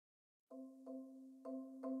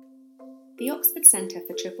The Oxford Centre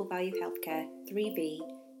for Triple Value Healthcare, 3V,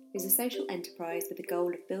 is a social enterprise with the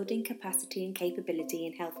goal of building capacity and capability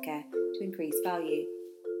in healthcare to increase value.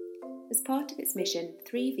 As part of its mission,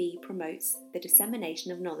 3V promotes the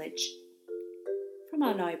dissemination of knowledge. From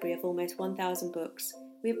our library of almost 1,000 books,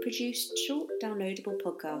 we have produced short downloadable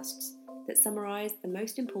podcasts that summarise the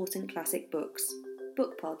most important classic books,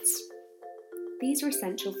 BookPods. These are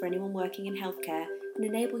essential for anyone working in healthcare and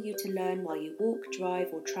enable you to learn while you walk, drive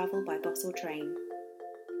or travel by bus or train.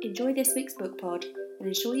 Enjoy this week's BookPod and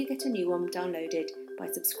ensure you get a new one downloaded by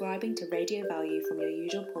subscribing to Radio Value from your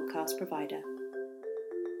usual podcast provider.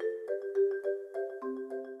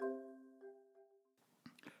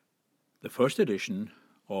 The first edition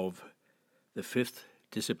of the fifth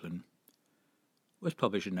discipline was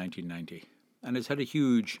published in 1990 and it's had a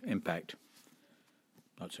huge impact.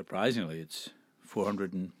 Not surprisingly, it's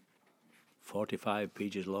 445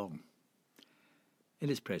 pages long in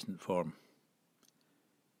its present form.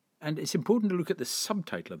 And it's important to look at the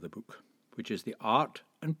subtitle of the book, which is The Art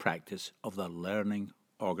and Practice of the Learning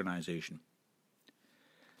Organisation.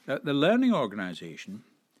 Now, the learning organisation,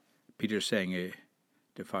 Peter Senge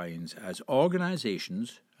defines as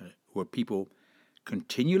organisations where people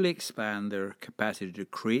continually expand their capacity to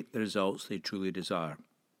create the results they truly desire,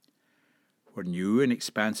 where new and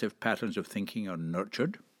expansive patterns of thinking are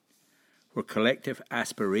nurtured, where collective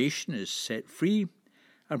aspiration is set free,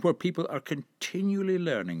 and where people are continually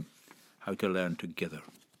learning how to learn together.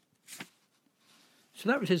 So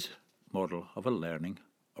that was his model of a learning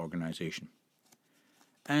organisation.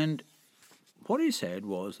 And what he said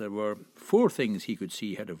was there were four things he could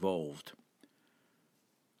see had evolved.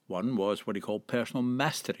 One was what he called personal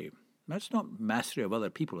mastery. That's not mastery of other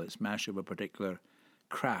people, it's mastery of a particular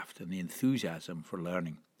craft and the enthusiasm for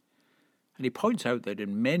learning. And he points out that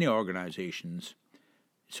in many organisations,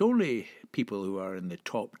 it's only people who are in the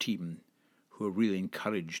top team who are really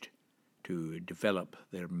encouraged to develop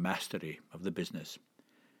their mastery of the business.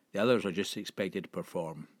 The others are just expected to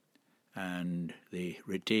perform, and they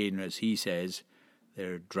retain, as he says,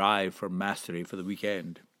 their drive for mastery for the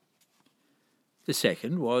weekend. The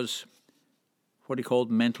second was what he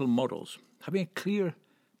called mental models, having a clear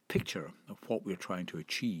picture of what we're trying to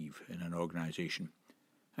achieve in an organisation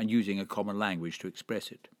and using a common language to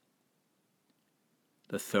express it.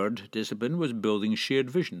 The third discipline was building shared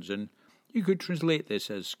visions, and you could translate this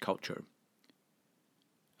as culture.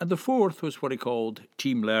 And the fourth was what he called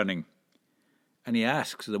team learning. And he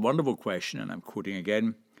asks the wonderful question, and I'm quoting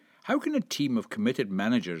again, how can a team of committed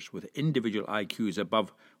managers with individual IQs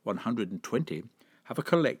above 120 have a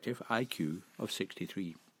collective IQ of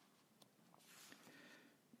 63?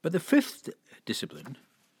 But the fifth discipline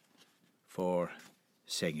for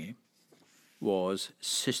Senge was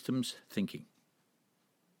systems thinking.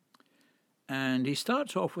 And he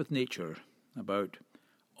starts off with nature, about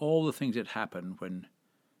all the things that happen when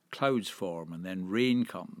clouds form and then rain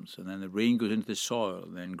comes and then the rain goes into the soil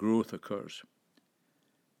and then growth occurs.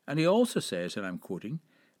 And he also says, and I'm quoting,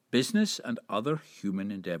 business and other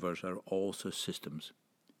human endeavours are also systems.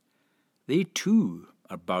 They too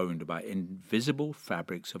are bound by invisible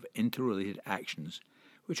fabrics of interrelated actions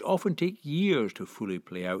which often take years to fully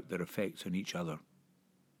play out their effects on each other.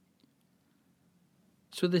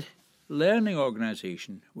 So the learning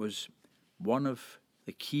organisation was one of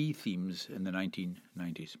the key themes in the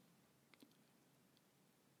 1990s.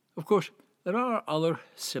 Of course, there are other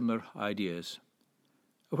similar ideas,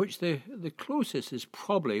 of which the closest is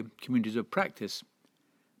probably Communities of Practice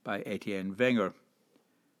by Etienne Wenger.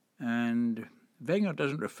 And Wenger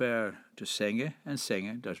doesn't refer to Senge, and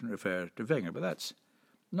Senge doesn't refer to Wenger, but that's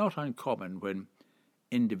not uncommon when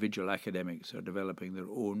individual academics are developing their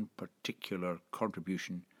own particular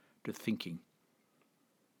contribution to thinking.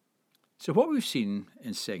 So what we've seen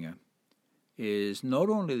in Senge is not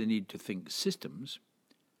only the need to think systems,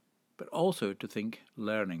 but also to think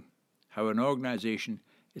learning, how an organisation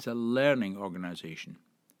is a learning organisation,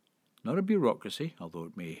 not a bureaucracy, although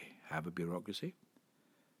it may have a bureaucracy.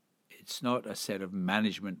 It's not a set of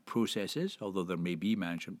management processes, although there may be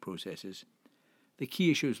management processes. The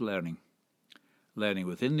key issue is learning. Learning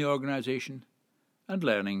within the organisation and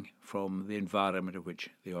learning from the environment in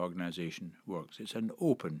which the organisation works. It's an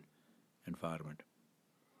open environment.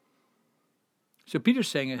 So Peter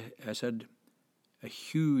Senge has had a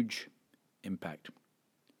huge impact.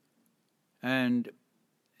 And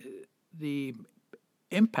the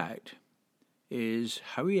impact is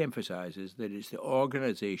how he emphasises that it's the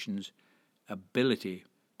organisation's ability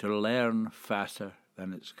to learn faster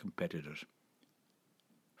than its competitors.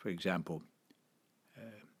 For example,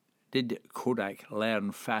 did Kodak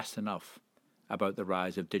learn fast enough about the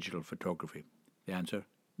rise of digital photography? The answer,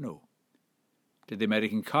 no. Did the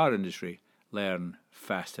American car industry learn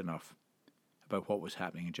fast enough about what was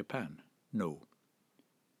happening in Japan? No.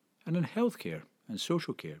 And in healthcare and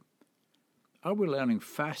social care, are we learning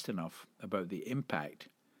fast enough about the impact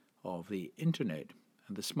of the internet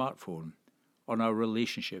and the smartphone on our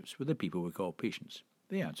relationships with the people we call patients?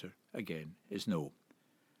 The answer, again, is no.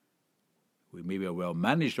 We may be a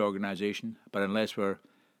well-managed organisation, but unless we're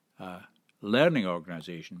a learning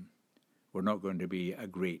organisation, we're not going to be a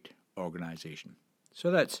great organisation.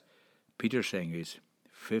 So that's Peter Senge's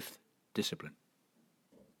fifth discipline.